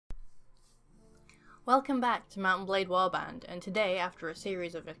Welcome back to All Play Warband, and today, after a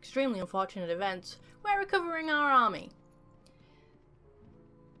series of extremely unfortunate events, we're recovering our army.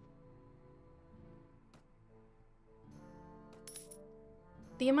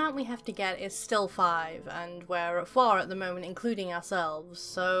 The amount we have to get is still 5, and we're at 4 at the moment, including ourselves,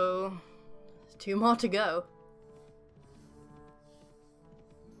 so 2 more to go.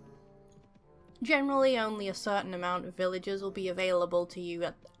 Generally, only a certain amount of villagers will be available to you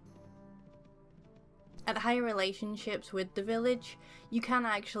at higher relationships with the village. You can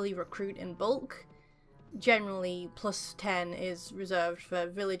actually recruit in bulk. Generally, plus 10 is reserved for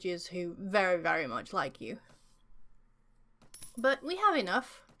villages who very much like you. But we have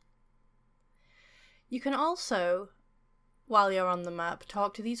enough. You can also, while you're on the map,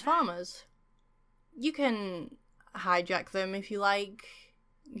 talk to these farmers. You can hijack them if you like,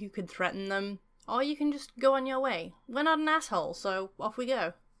 you could threaten them, or you can just go on your way. We're not an asshole, so off we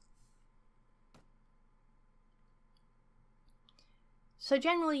go. So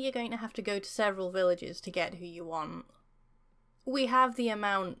generally you're going to have to go to several villages to get who you want. We have the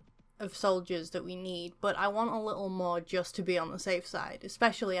amount of soldiers that we need, but I want a little more just to be on the safe side,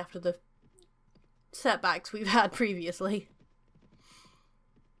 especially after the setbacks we've had previously.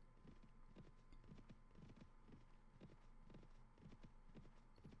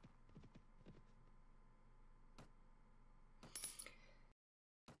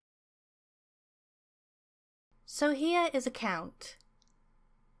 So here is a count.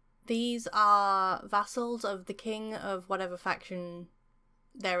 These are vassals of the king of whatever faction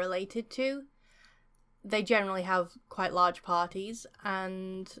they're related to. They generally have quite large parties,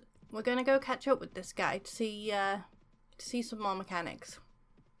 and we're going to go catch up with this guy to see some more mechanics.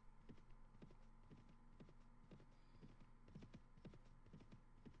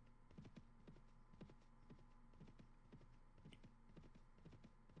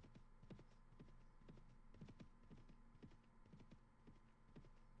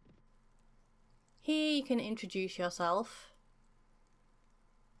 Here you can introduce yourself.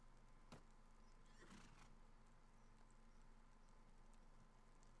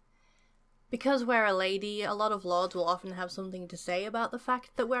 Because we're a lady, a lot of lords will often have something to say about the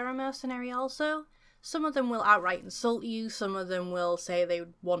fact that we're a mercenary also. Some of them will outright insult you, some of them will say they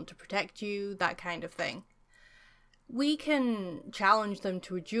want to protect you, that kind of thing. We can challenge them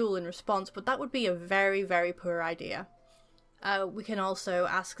to a duel in response, but that would be a very poor idea. We can also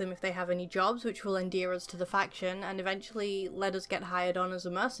ask them if they have any jobs which will endear us to the faction and eventually let us get hired on as a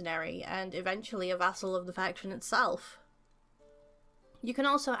mercenary and eventually a vassal of the faction itself. You can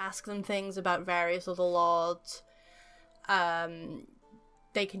also ask them things about various other lords.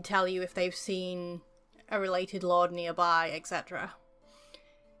 They can tell you if they've seen a related lord nearby, etc.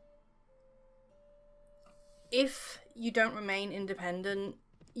 If you don't remain independent,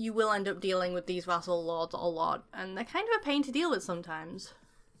 you will end up dealing with these vassal lords a lot, and they're kind of a pain to deal with sometimes.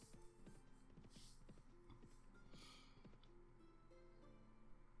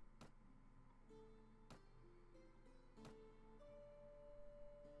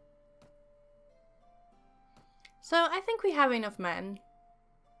 So I think we have enough men.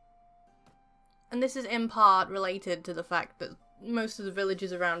 And this is in part related to the fact that most of the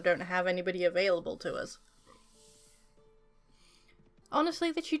villages around don't have anybody available to us.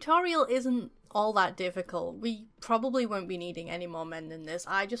 Honestly, the tutorial isn't all that difficult. We probably won't be needing any more men than this.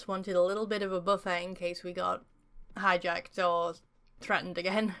 I just wanted a little bit of a buffer in case we got hijacked or threatened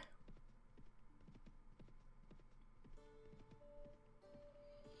again.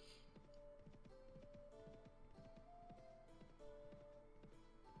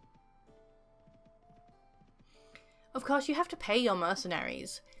 Of course, you have to pay your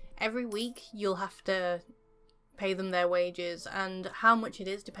mercenaries. Every week you'll have to pay them their wages, and how much it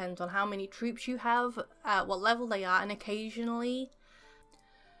is depends on how many troops you have, at what level they are, and occasionally,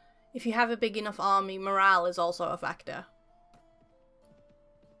 if you have a big enough army, morale is also a factor.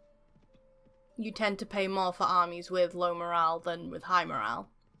 You tend to pay more for armies with low morale than with high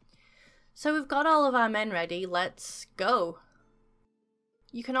morale. So we've got all of our men ready, let's go.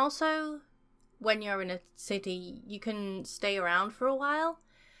 You can also, when you're in a city, you can stay around for a while.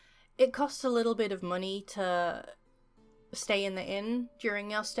 It costs a little bit of money to stay in the inn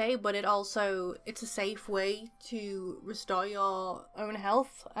during your stay, but it's a safe way to restore your own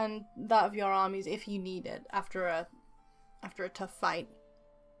health and that of your armies if you need it after a tough fight.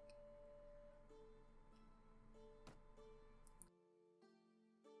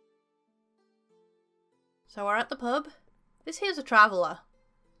 So we're at the pub. This here's a traveller.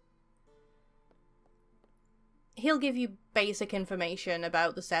 He'll give you basic information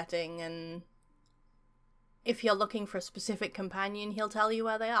about the setting, and if you're looking for a specific companion, he'll tell you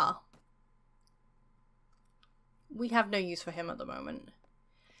where they are. we have no use for him at the moment.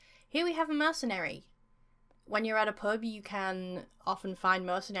 Here we have a mercenary. When you're at a pub, you can often find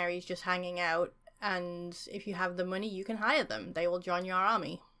mercenaries just hanging out, and if you have the money, you can hire them. They will join your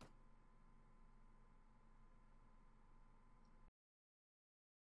army.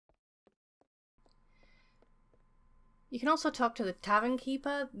 You can also talk to the tavern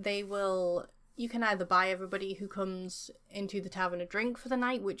keeper. You can either buy everybody who comes into the tavern a drink for the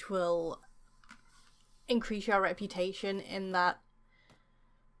night, which will increase your reputation in that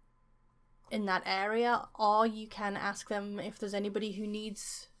area, or you can ask them if there's anybody who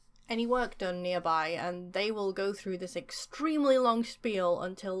needs any work done nearby, and they will go through this extremely long spiel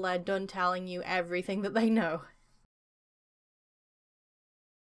until they're done telling you everything that they know.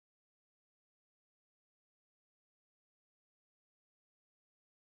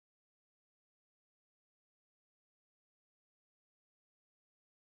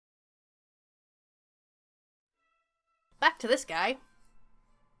 Back to this guy.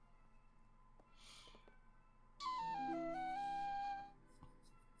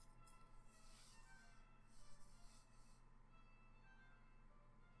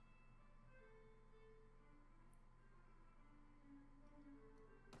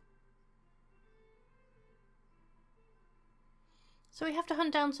 So we have to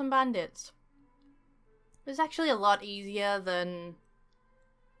hunt down some bandits. It's actually a lot easier than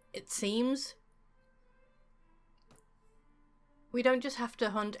it seems. We don't just have to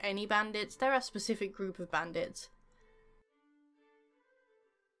hunt any bandits, there are a specific group of bandits.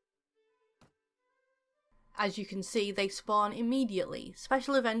 As you can see, they spawn immediately.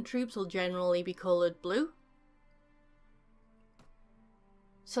 Special event troops will generally be coloured blue.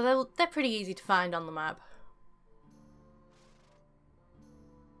 So they're pretty easy to find on the map.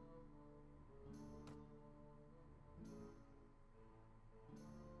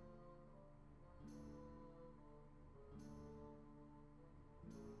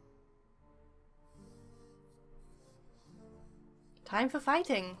 Time for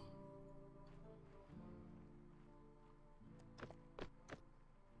fighting!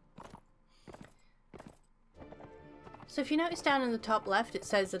 So if you notice down in the top left, it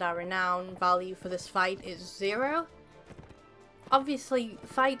says that our renown value for this fight is 0. Obviously,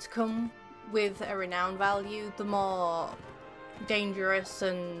 fights come with a renown value. The more dangerous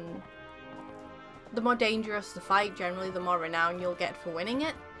the fight, generally the more renown you'll get for winning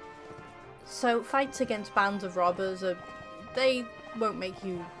it. So fights against bands of robbers they won't make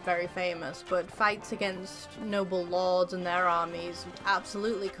you very famous, but fights against noble lords and their armies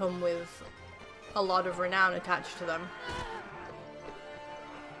absolutely come with a lot of renown attached to them.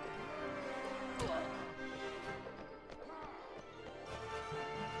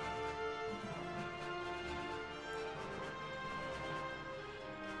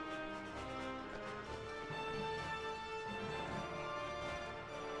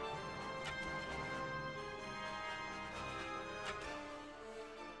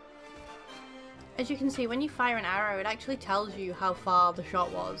 As you can see, when you fire an arrow, it actually tells you how far the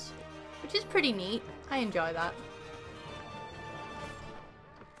shot was, which is pretty neat. I enjoy that.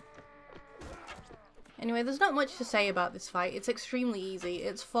 Anyway, there's not much to say about this fight. It's extremely easy.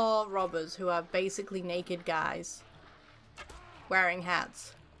 It's 4 robbers who are basically naked guys wearing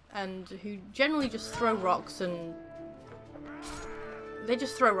hats, and who generally just throw rocks and... they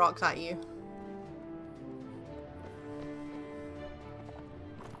just throw rocks at you.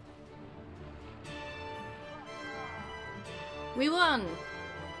 We won!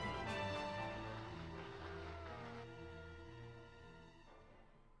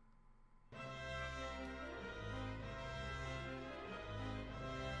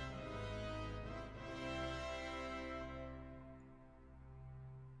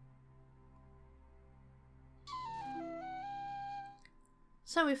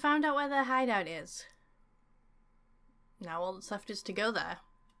 So we found out where their hideout is. Now all that's left is to go there.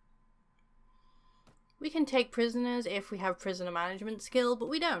 We can take prisoners if we have prisoner management skill, but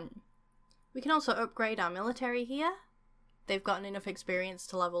we don't. We can also upgrade our military here. They've gotten enough experience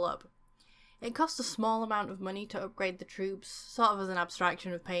to level up. It costs a small amount of money to upgrade the troops, sort of as an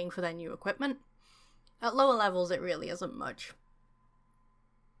abstraction of paying for their new equipment. At lower levels it really isn't much.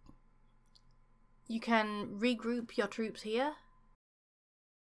 You can regroup your troops here.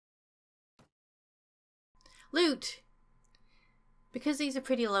 Loot! Because these are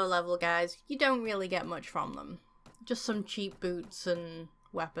pretty low level guys, you don't really get much from them. Just some cheap boots and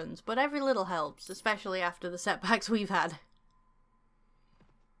weapons, but every little helps, especially after the setbacks we've had.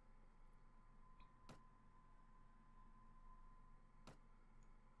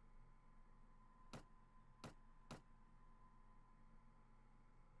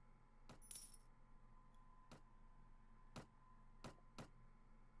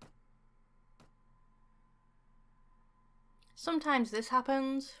 Sometimes this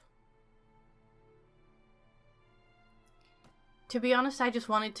happens. To be honest, I just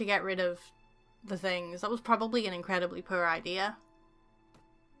wanted to get rid of the things. That was probably an incredibly poor idea.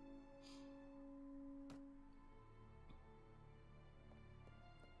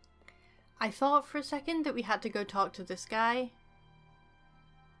 I thought for a second that we had to go talk to this guy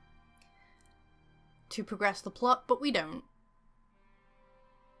to progress the plot, but we don't.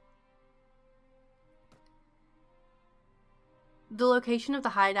 The location of the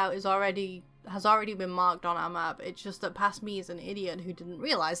hideout has already been marked on our map. It's just that past me is an idiot who didn't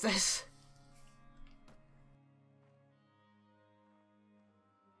realize this.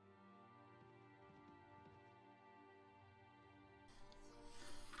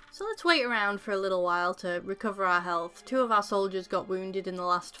 So let's wait around for a little while to recover our health. 2 of our soldiers got wounded in the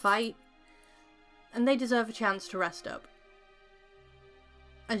last fight, and they deserve a chance to rest up.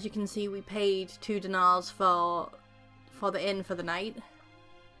 As you can see, we paid 2 dinars for the inn for the night.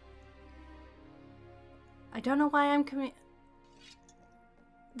 I don't know why I'm coming.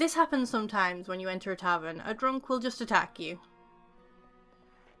 This happens sometimes when you enter a tavern. A drunk will just attack you.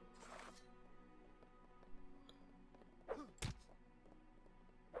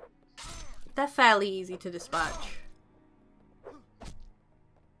 They're fairly easy to dispatch.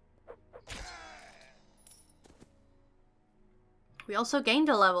 We also gained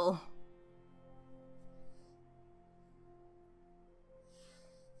a level.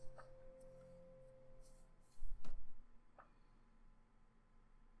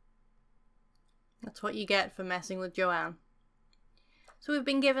 That's what you get for messing with Joanne. So we've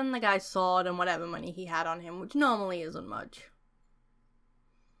been given the guy's sword and whatever money he had on him, which normally isn't much.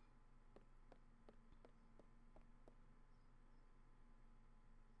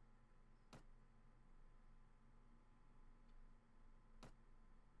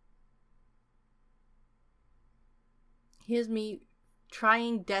 Here's me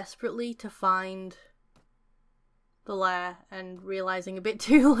trying desperately to find the lair and realizing a bit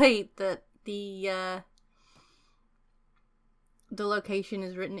too late that the location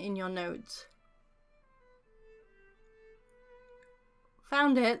is written in your notes.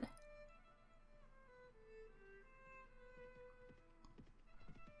 Found it.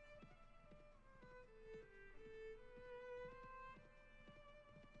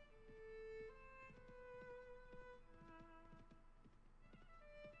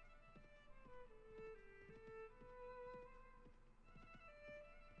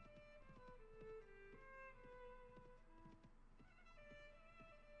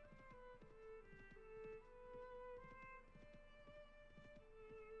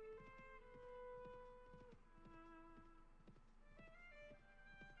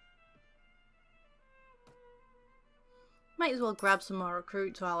 Might as well grab some more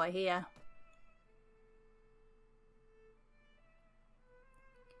recruits while we're here.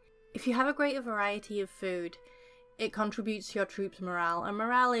 If you have a greater variety of food, it contributes to your troops' morale, and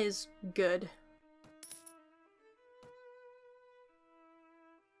morale is good.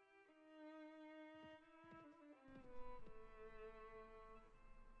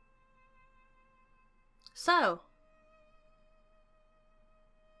 So,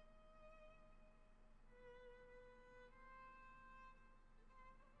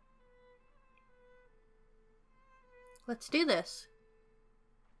 let's do this.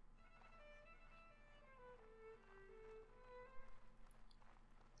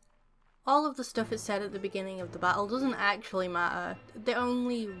 All of the stuff it said at the beginning of the battle doesn't actually matter. The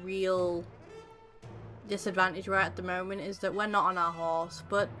only real disadvantage we're at the moment is that we're not on our horse,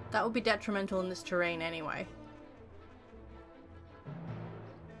 but that would be detrimental in this terrain anyway.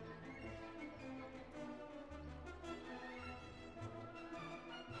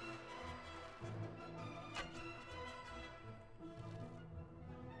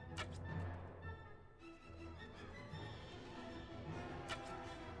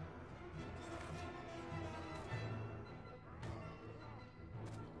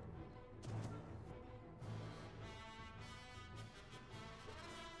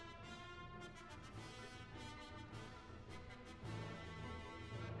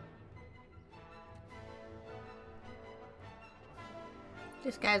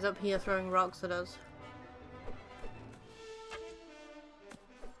 This guy's up here throwing rocks at us.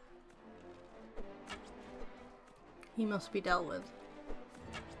 He must be dealt with.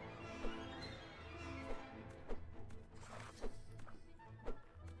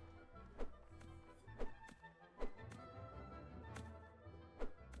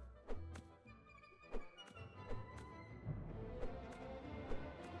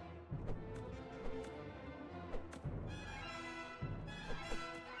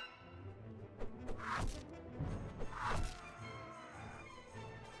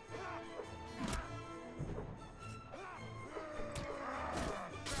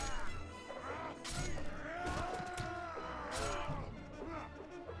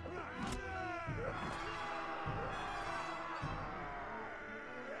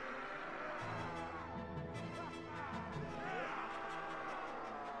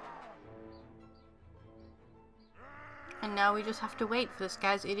 And now we just have to wait for this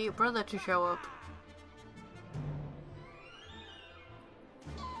guy's idiot brother to show up.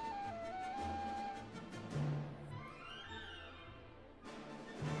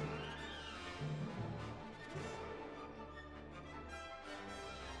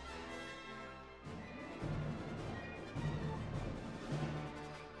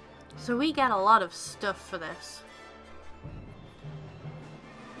 So we get a lot of stuff for this.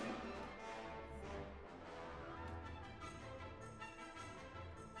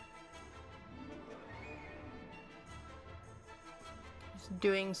 Just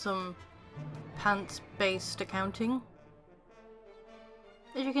doing some pants-based accounting.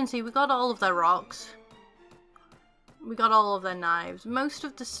 As you can see, we got all of their rocks. We got all of their knives. Most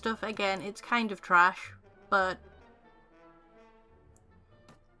of the stuff, again, it's kind of trash, but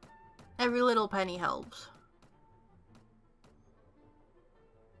every little penny helps.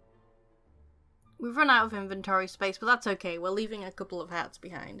 We've run out of inventory space, but that's okay. We're leaving a couple of hats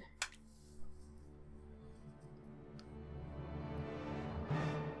behind.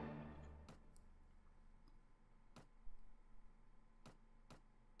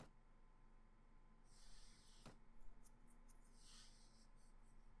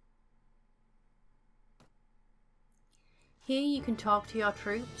 Here you can talk to your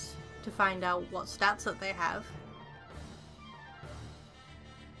troops to find out what stats that they have.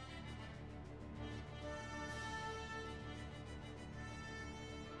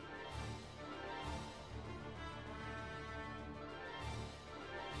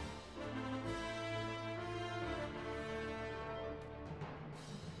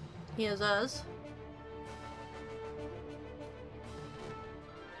 Here's us.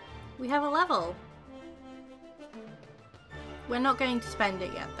 We have a level. We're not going to spend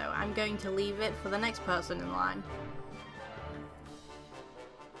it yet though. I'm going to leave it for the next person in line.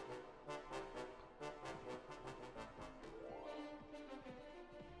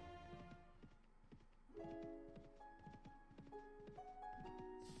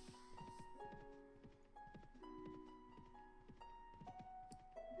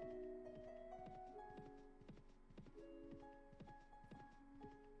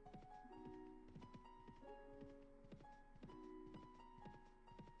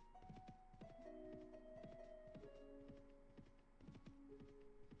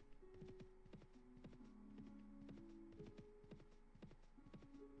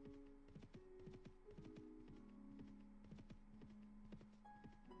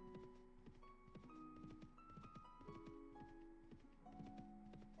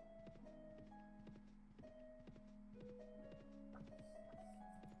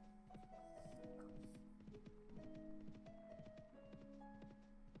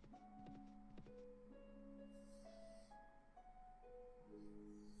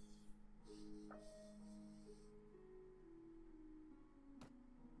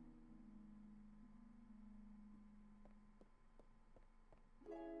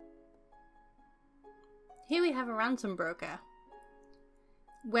 Here we have a ransom broker.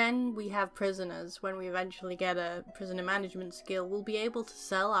 When we have prisoners, when we eventually get a prisoner management skill, we'll be able to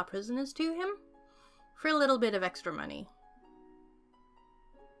sell our prisoners to him for a little bit of extra money.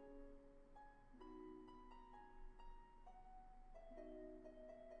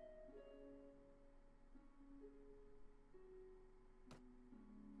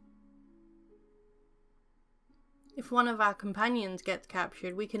 If one of our companions gets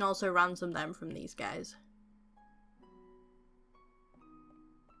captured, we can also ransom them from these guys.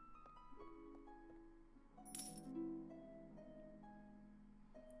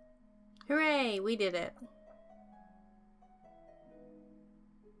 Hooray! We did it!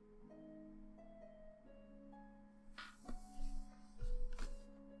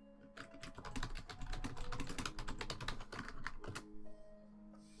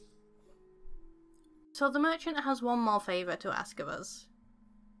 So the merchant has one more favour to ask of us.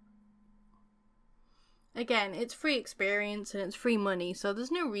 Again, it's free experience and it's free money, so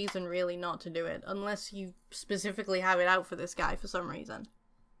there's no reason really not to do it, unless you specifically have it out for this guy for some reason.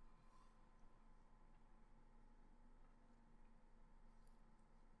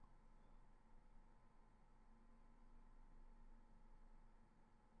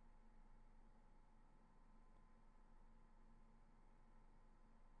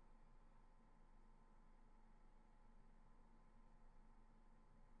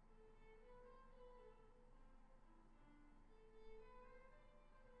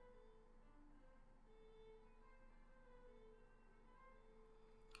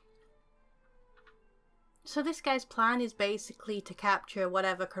 So this guy's plan is basically to capture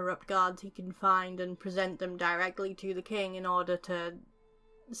whatever corrupt guards he can find and present them directly to the king in order to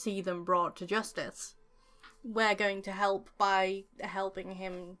see them brought to justice. we're going to help by helping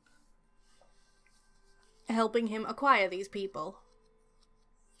him acquire these people.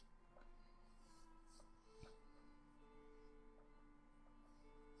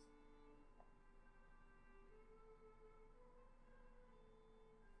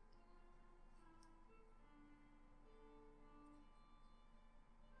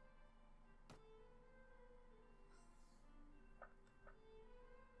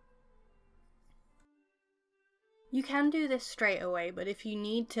 You can do this straight away, but if you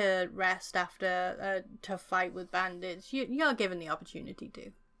need to rest after a tough fight with bandits, you're given the opportunity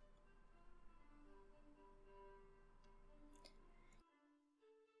to.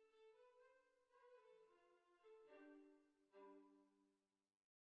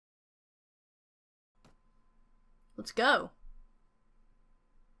 Let's go.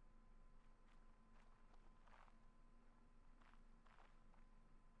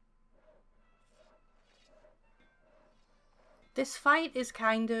 This fight is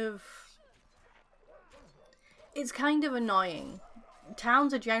kind of annoying.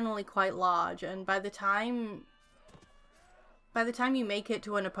 Towns are generally quite large, and by the time you make it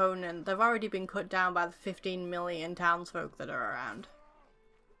to an opponent, they've already been cut down by the 15 million townsfolk that are around.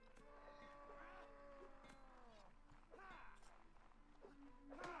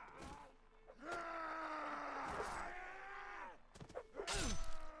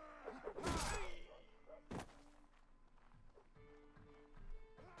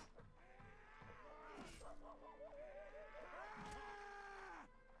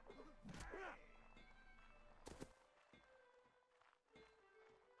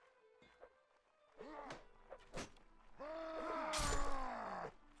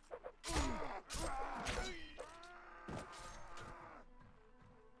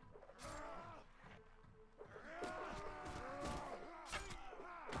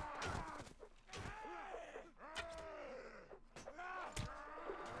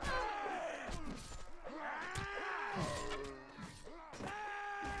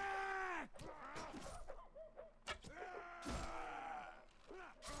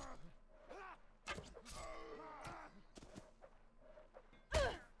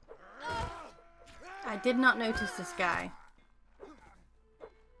 I did not notice this guy.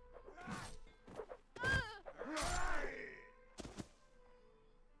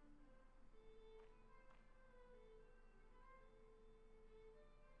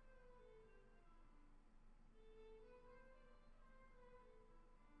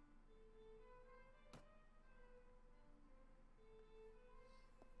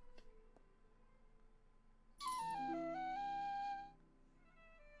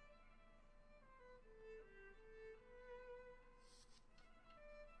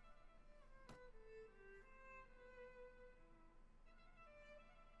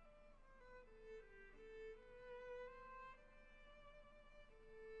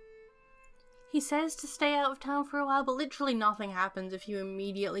 He says to stay out of town for a while, but literally nothing happens if you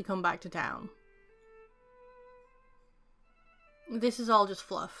immediately come back to town. This is all just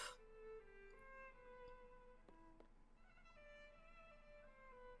fluff.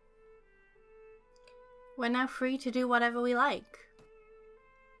 We're now free to do whatever we like.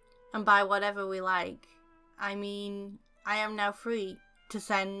 And by whatever we like, I mean I am now free to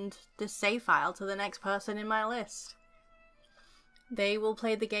send this save file to the next person in my list. They will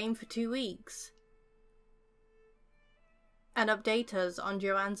play the game for 2 weeks and update us on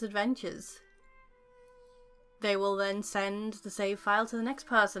Joanne's adventures. They will then send the save file to the next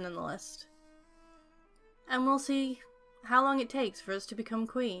person in the list. And we'll see how long it takes for us to become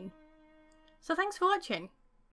queen. So thanks for watching.